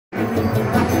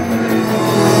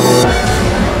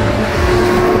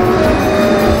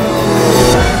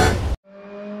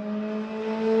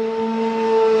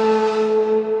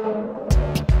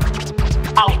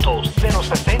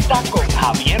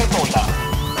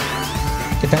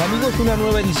tal, amigos? Una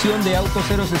nueva edición de Auto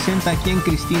 060 aquí en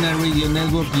Cristina Radio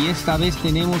Network, y esta vez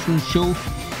tenemos un show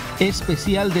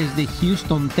especial desde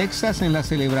Houston, Texas, en la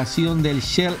celebración del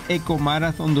Shell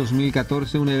EcoMarathon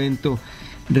 2014, un evento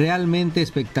realmente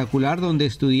espectacular donde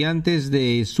estudiantes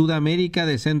de Sudamérica,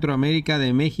 de Centroamérica,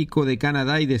 de México, de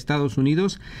Canadá y de Estados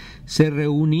Unidos se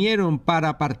reunieron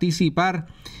para participar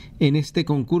en este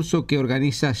concurso que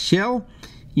organiza Shell,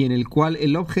 y en el cual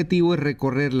el objetivo es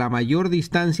recorrer la mayor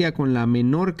distancia con la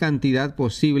menor cantidad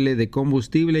posible de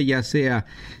combustible, ya sea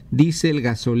diésel,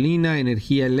 gasolina,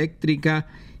 energía eléctrica,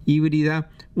 híbrida.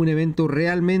 Un evento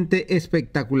realmente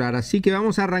espectacular. Así que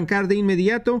vamos a arrancar de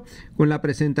inmediato con la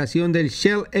presentación del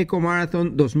Shell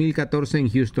EcoMarathon 2014 en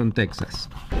Houston, Texas.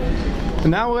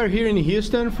 Now we're here in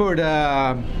Houston for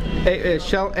the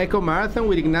Shell EcoMarathon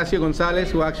with Ignacio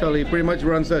Gonzalez, who actually pretty much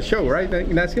runs the show, right,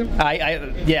 Ignacio?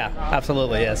 Yeah,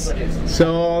 absolutely, yes.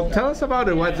 So tell us about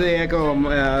it. What's the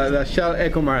Shell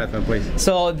EcoMarathon, please?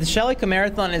 So the Shell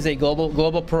EcoMarathon is a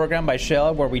global program by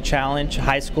Shell where we challenge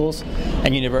high schools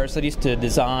and universities to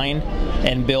design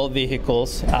and build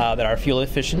vehicles that are fuel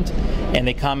efficient, and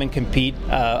they come and compete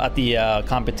at the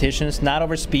competitions, not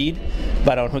over speed,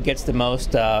 but on who gets the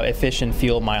most efficient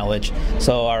fuel mileage.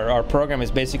 So our program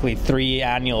is basically 3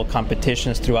 annual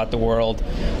competitions throughout the world,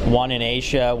 one in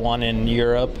Asia, one in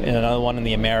Europe, and another one in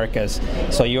the Americas.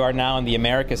 So you are now in the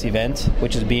Americas event,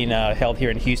 which is being held here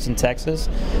in Houston, Texas.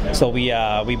 So we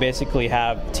basically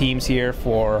have teams here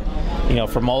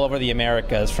from all over the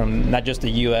Americas, from not just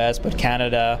the U.S. but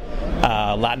Canada,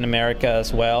 Latin America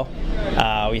as well.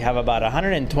 We have about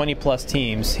 120 plus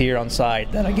teams here on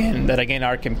site that again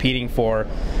are competing for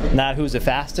not who's the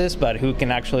fastest, but who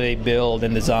can actually build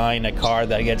and design a car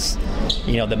that gets,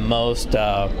 the most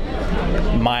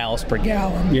miles per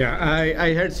gallon. Yeah,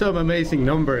 I heard some amazing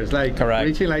numbers, like correct,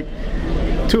 reaching like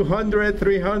 200,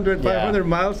 300, 500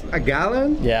 miles a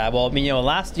gallon? Yeah, well,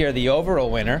 last year the overall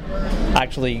winner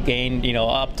actually gained,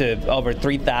 up to over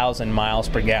 3,000 miles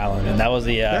per gallon, and that was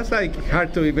the. That's like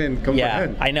hard to even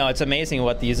comprehend. Yeah, I know, it's amazing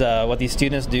what these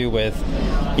students do with.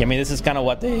 This is kind of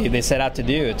what they set out to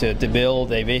do, to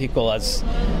build a vehicle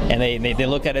and they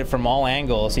look at it from all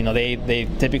angles. They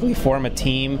typically form a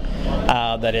team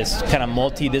that is kind of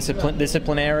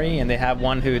multidisciplinary, and they have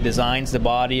one who designs the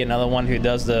body, another one who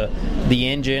does the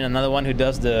engine, another one who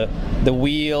does the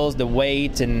wheels, the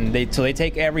weight, and so they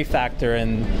take every factor,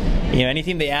 and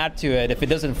anything they add to it, if it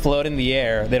doesn't float in the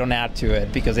air, they don't add to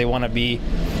it because they want to be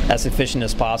as efficient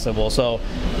as possible. So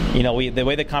the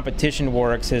way the competition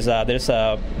works is there's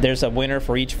a winner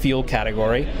for each fuel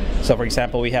category. So for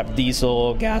example, we have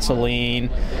diesel, gasoline,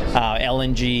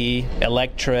 LNG,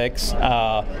 electrics.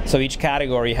 So each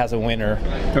category has a winner.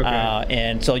 Okay.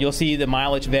 And so you'll see the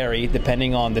mileage vary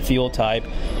depending on the fuel type,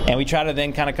 and we try to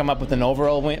then kind of come up with an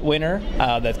overall winner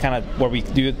that's kind of where we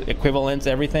do equivalence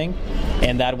everything.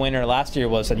 And that winner last year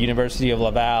was at University of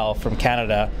Laval from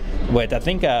Canada, with I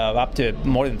think up to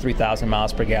more than 3,000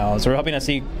 miles per gallon. So we're hoping to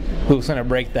see who's going to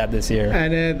break that this year.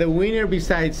 And the winner,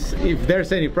 besides, if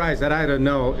there's any prize that I don't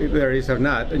know if there is or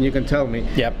not, and you can tell me.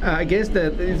 Yep. I guess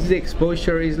that the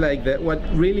exposure is like what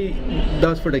really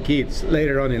does for the kids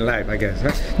later on in life, I guess.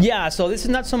 Huh? Yeah. So this is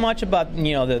not so much about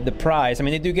the prize. I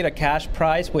mean, they do get a cash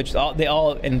prize, which they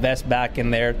all invest back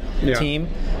in their team.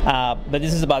 But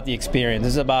this is about the experience.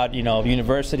 This is about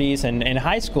universities and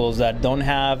high schools that don't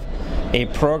have a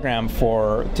program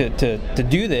to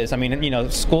do this. I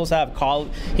mean, schools have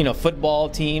football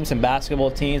teams and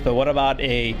basketball teams, but what about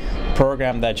a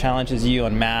program that challenges you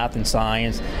on math and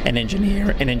science and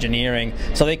engineering?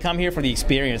 So they come here for the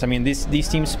experience. I mean, these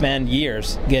teams spend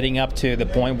years getting up to the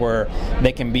point where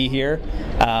they can be here.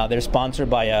 They're sponsored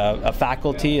by a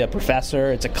faculty, a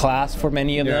professor. It's a class for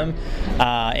many of them,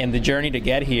 and the journey to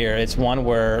get here, it's one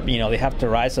where they have to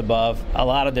rise above a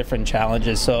lot of different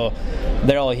challenges. So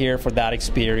they're all here for that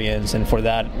experience and for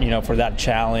that for that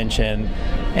challenge and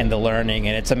the learning.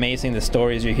 And it's amazing the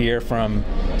stories you hear from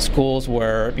schools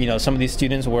where some of these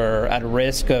students were at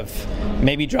risk of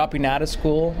maybe dropping out of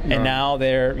school, and now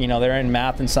they're in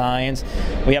math and science.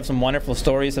 We have some wonderful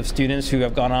stories of students who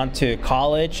have gone on to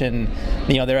college, and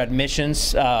their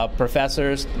admissions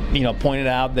professors pointed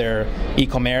out their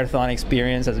EcoMarathon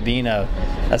experience as being a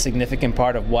significant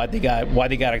part of why they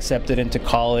got accepted into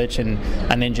college and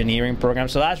an engineering program.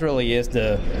 So that really is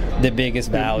the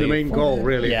biggest value. The main goal,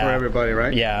 really, for everybody,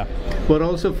 right? Yeah. But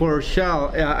also for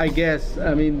Shell, I guess.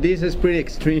 I mean, this is pretty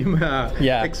extreme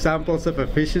examples of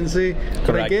efficiency. Correct.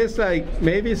 But I guess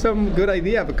maybe some good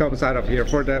idea comes out of here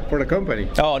for the company.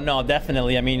 Oh no,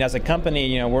 definitely. I mean, as a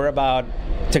company, we're about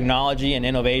technology and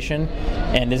innovation,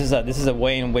 and this is a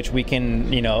way in which we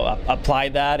can apply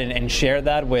that and share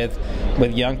that with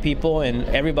with young people, and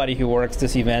everybody who works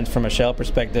this event from a Shell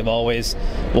perspective always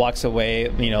walks away,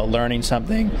 learning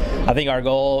something. I think our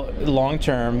goal long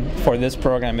term for this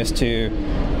program is to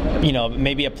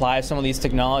maybe apply some of these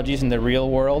technologies in the real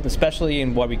world, especially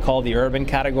in what we call the urban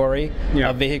category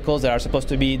of vehicles that are supposed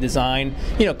to be designed,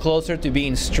 closer to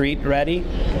being street ready.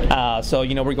 So,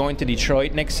 we're going to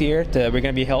Detroit next year. We're going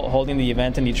to be holding the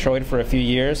event in Detroit for a few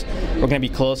years. We're going to be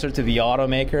closer to the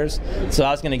automakers. So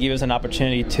that's going to give us an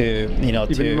opportunity to,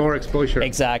 even more exposure.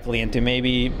 Exactly, and to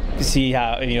maybe see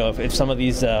how, if some of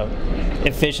these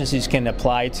efficiencies can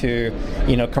apply to,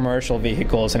 commercial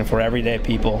vehicles and for everyday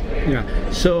people.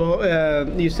 Yeah. So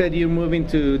you said you're moving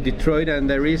to Detroit, and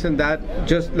the reason that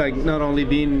just like not only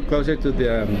being closer to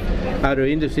the auto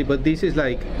industry, but this is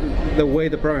like the way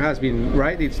the program has been,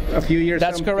 right? It's a few years.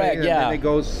 That's correct. And yeah. then it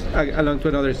goes along to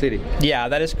another city. Yeah,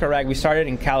 that is correct. We started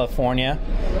in California,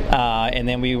 and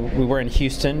then we were in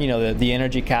Houston, the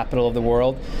energy capital of the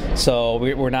world. So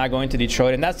we're now going to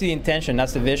Detroit, and that's the intention.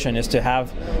 That's the vision, is to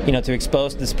have, to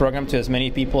expose this program to as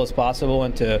many people as possible,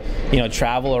 and to,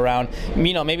 travel around.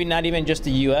 Maybe not even just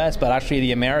the U.S., but actually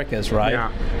the Americas, right?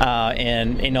 Yeah.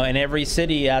 And every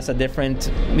city has a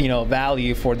different,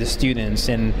 value for the students,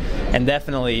 and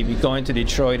definitely going to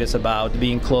Detroit is about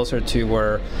being closer to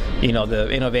where, the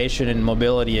innovation and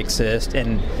mobility exist,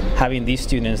 and having these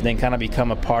students then kind of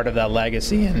become a part of that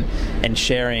legacy, and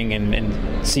sharing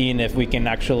and seeing if we can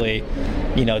actually,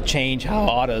 change how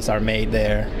autos are made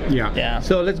there. Yeah. Yeah.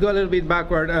 So let's go a little bit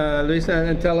backward, Luis,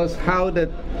 and tell us how the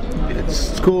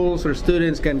schools or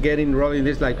students can get enrolled in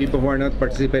this, like people who are not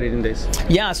participating in this.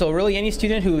 Yeah, so really any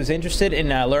student who is interested in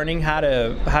learning how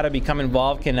to become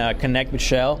involved can connect with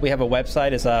Shell. We have a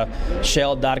website, it's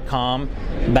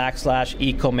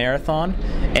shell.com/EcoMarathon,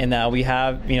 and we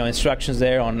have instructions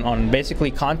there on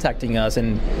basically contacting us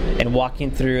and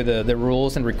walking through the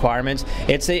rules and requirements.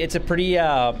 It's a pretty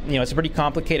it's a pretty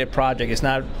complicated project. It's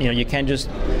not you can't just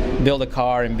build a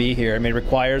car and be here. I mean, it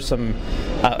requires some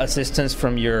assistance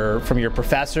from your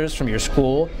professors, from your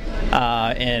school,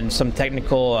 and some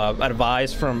technical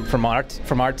advice from our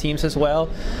teams as well.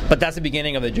 But that's the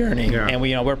beginning of the journey, and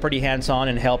we're pretty hands-on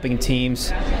in helping teams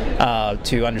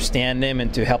to understand them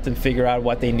and to help them figure out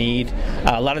what they need.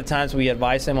 A lot of times we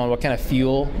advise them on what kind of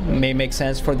fuel may make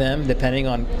sense for them, depending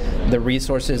on the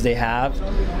resources they have.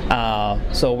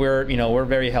 So we're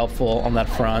very helpful on that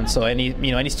front. So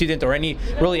any student or any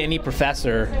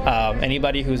professor,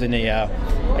 anybody who's in a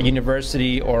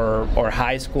university or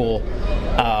high school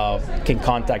can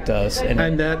contact us.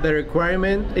 And the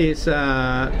requirement is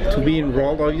to be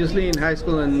enrolled, obviously, in high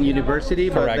school and university.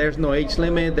 Correct. But there's no age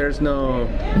limit. There's no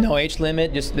age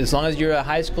limit. Just as long as you're a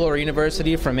high school or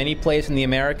university from any place in the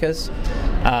Americas,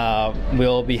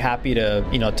 we'll be happy to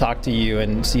talk to you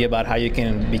and see about how you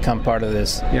can become part of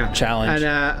this challenge.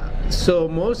 And so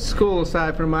most schools,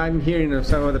 from I'm hearing of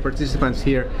some of the participants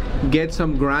here, get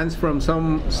some grants from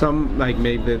some like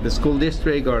maybe the school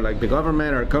district or like the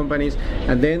government or companies,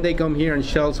 and then they come here and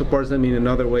Shell supports them in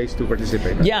other ways to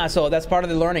participate. Yeah, so that's part of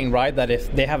the learning, right? That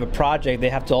if they have a project, they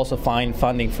have to also find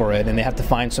funding for it, and they have to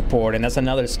find support, and that's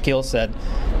another skill set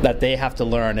that they have to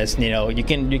learn. Is you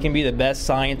can be the best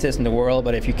scientist in the world,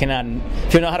 but if you don't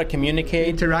know how to communicate,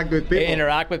 interact with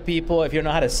people, if you don't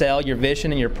know how to sell your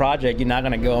vision and your project, you're not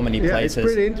going to go many places.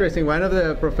 It's pretty interesting. One of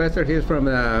the professors here from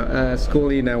a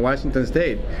school in Washington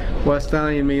State was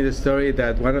telling me the story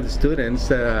that one of the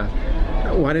students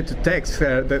wanted to text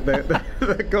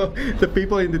the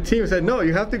people in the team, said, no,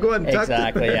 you have to go and talk to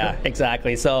them.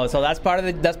 Exactly. So that's part of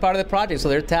the project. So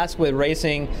they're tasked with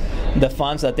raising the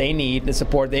funds that they need, the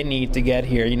support they need to get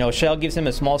here. Shell gives them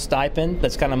a small stipend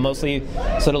that's kind of mostly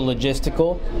sort of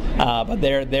logistical, but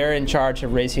they're in charge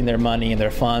of raising their money and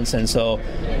their funds, and so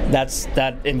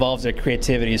that involves their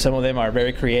creativity. Some of them are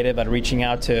very creative at reaching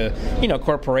out to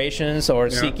corporations or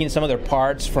seeking some of their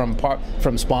parts from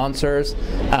sponsors,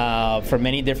 from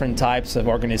many different types of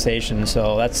organizations.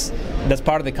 So that's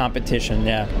part of the competition.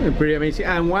 Yeah, pretty amazing.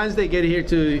 And once they get here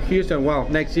to Houston, well,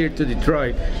 next year to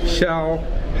Detroit, Shell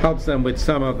helps them with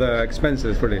some of the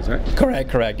expenses for this, right?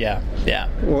 Correct. Yeah.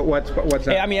 What's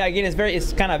that? I mean, again,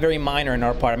 it's kind of very minor in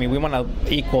our part. I mean, we want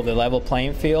to equal the level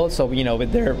playing field. So we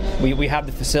have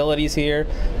the facilities here.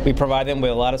 We provide them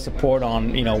with a lot of support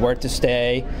on where to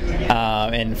stay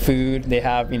and food. They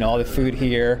have all the food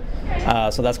here.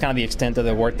 So that's kind of the extent of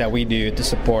the work that we do to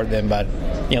support them. But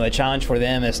the challenge for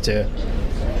them is to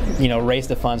raise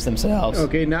the funds themselves.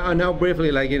 Okay, now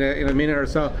briefly, like in a minute or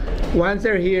so, once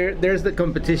they're here, there's the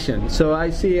competition. So I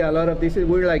see a lot of this.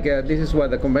 We're like this is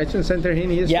what the convention center here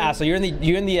in Houston. Yeah, so you're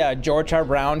in the George R.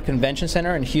 Brown Convention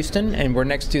Center in Houston, and we're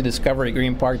next to Discovery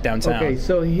Green Park downtown. Okay,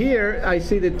 so here I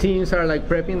see the teams are like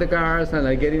prepping the cars and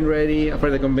like getting ready for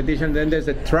the competition. Then there's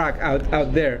a track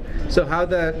out there. So how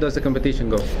does the competition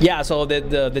go? Yeah, so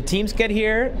the teams get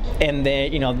here, and they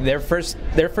their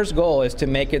first goal is to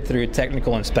make it through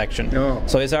technical inspection. Oh.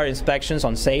 So it's our inspections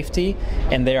on safety,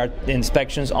 and they are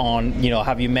inspections on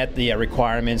have you met the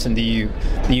requirements, and do you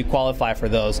qualify for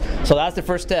those? So that's the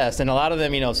first test, and a lot of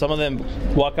them some of them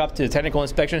walk up to the technical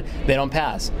inspection, they don't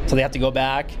pass, so they have to go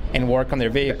back and work on their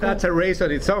vehicle. That's a race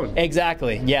on its own.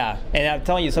 Exactly, yeah. And I'm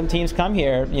telling you, some teams come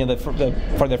here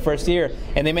for their first year,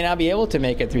 and they may not be able to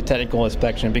make it through technical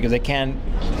inspection because they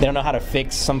don't know how to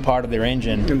fix some part of their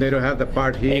engine. And they don't have the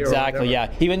part here. Exactly,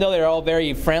 yeah. Even though they're all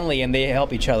very friendly and they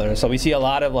help each other. So we see a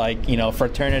lot of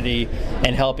fraternity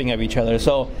and helping of each other.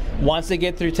 So once they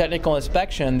get through technical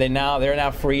inspection, they're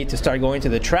now free to start going to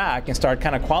the track and start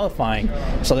kind of qualifying.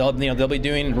 So they'll be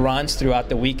doing runs throughout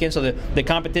the weekend. So the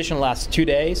competition lasts 2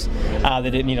 days.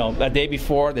 A day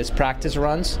before there's practice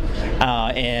runs,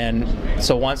 and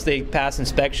so once they pass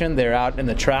inspection, they're out in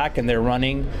the track and they're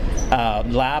running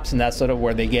laps, and that's sort of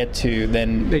where they get to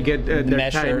then they get their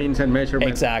timings and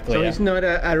measurements. Exactly. So yeah. It's not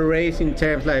a race in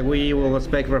terms like we will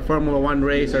expect for a Formula One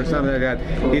race or something like that.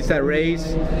 It's a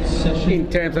race in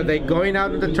terms of they going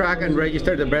out on the track and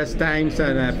register the best times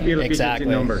and fuel efficiency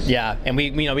numbers. Yeah, and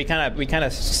we kind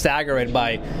of stagger it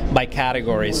by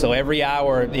categories. So every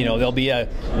hour, there'll be a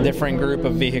different group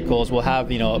of vehicles. We'll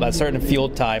have a certain fuel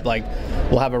type. Like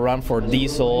we'll have a run for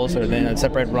diesels, or then a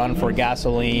separate run for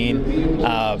gasoline,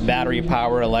 battery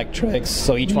power, electrics.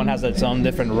 So each one has its own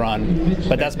different run.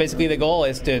 But that's basically the goal,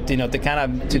 is to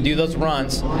do those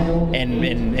runs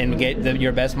and get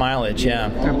your best mileage.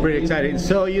 Yeah. I'm pretty excited.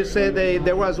 So you said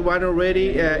there was one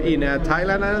already in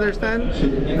Thailand, I understand.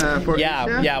 For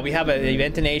Asia? Yeah. We have an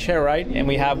event in Asia, right? And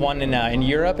we have one in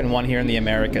Europe and one here in the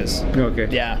Americas. Okay.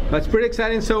 Yeah. That's pretty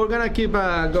exciting. So we're gonna keep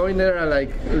going there.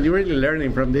 Like you're really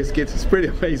learning from these kids. It's pretty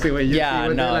amazing when you see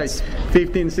when they're like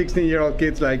 15, 16-year-old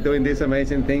kids like doing these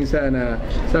amazing things. And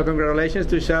so congratulations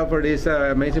to Shell for this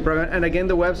amazing program. And again,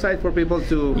 the website for people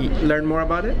to learn more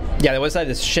about it. Yeah, the website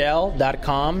is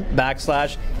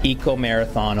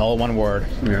shell.com/EcoMarathon, all one word.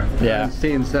 Yeah. And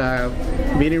since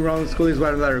being enrolled in school is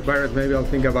one of the requirements, maybe I'll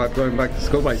think about going back to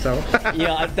school myself.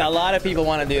 A lot of people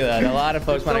want to do that. A lot of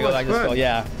folks want to go back to school.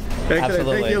 Yeah. Excellent.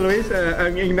 Absolutely. Thank you, Luis.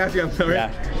 I'm Ignacio, I'm sorry. Yeah.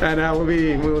 And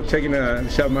we'll check in a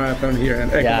Shell Marathon here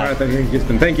and EcoMarathon here in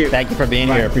Houston. Thank you. Thank you for being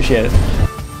here. Appreciate it.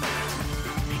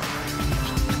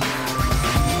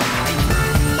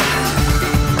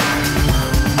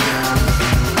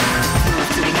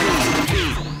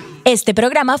 Este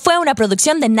programa fue una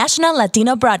producción de National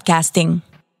Latino Broadcasting.